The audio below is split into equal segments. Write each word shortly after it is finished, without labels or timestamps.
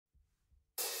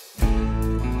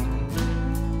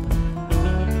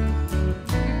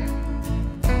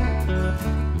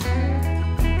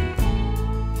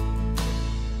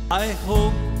I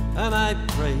hope and I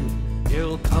pray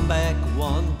you'll come back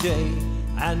one day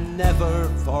and never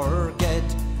forget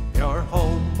your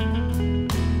home.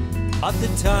 But the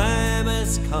time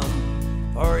has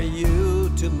come for you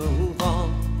to move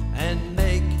on and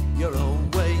make your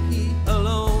own way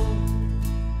alone.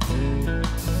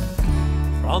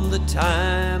 From the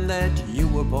time that you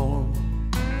were born,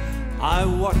 I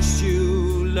watched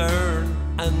you learn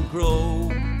and grow.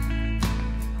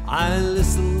 I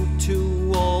listened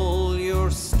to all your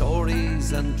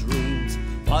stories and dreams,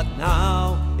 but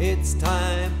now it's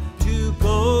time to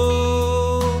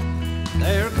go.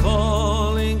 They're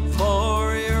calling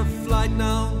for your flight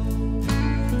now.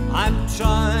 I'm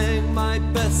trying my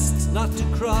best not to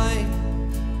cry.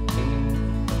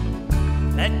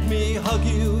 Let me hug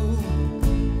you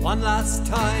one last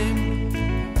time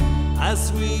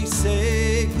as we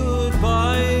say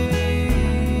goodbye.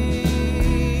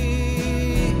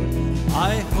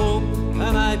 I hope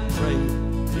and I pray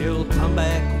you'll come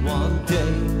back one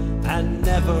day and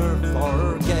never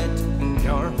forget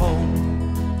your home.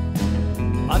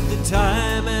 But the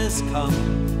time has come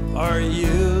for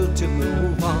you to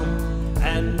move on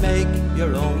and make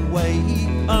your own way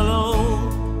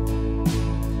alone.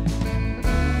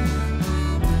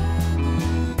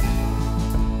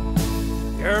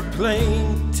 Your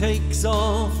plane takes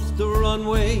off the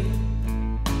runway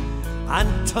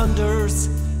and thunders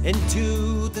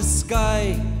into the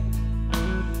sky.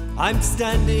 I'm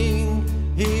standing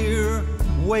here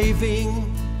waving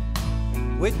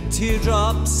with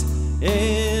teardrops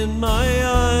in my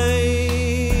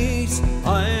eyes.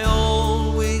 I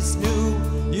always knew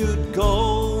you'd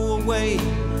go away.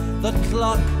 The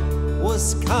clock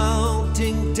was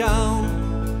counting down.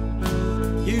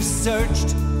 You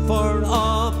searched for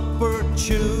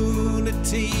opportunity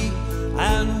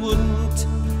and wouldn't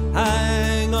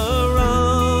hang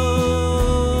around.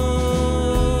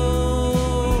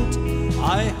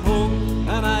 I hope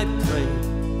and I pray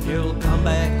you'll come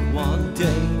back one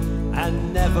day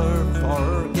and never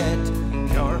forget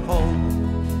your home.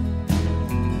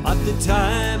 But the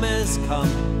time has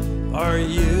come for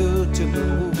you to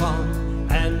move on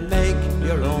and make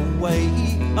your own way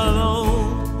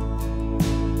alone.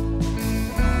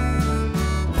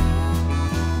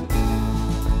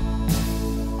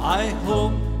 I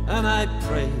hope and I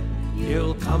pray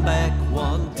you'll come back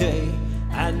one day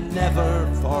and never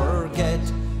forget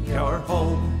your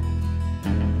home.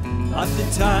 But the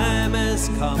time has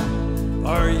come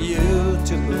for you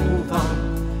to move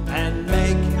on and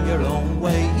make your own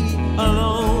way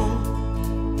alone.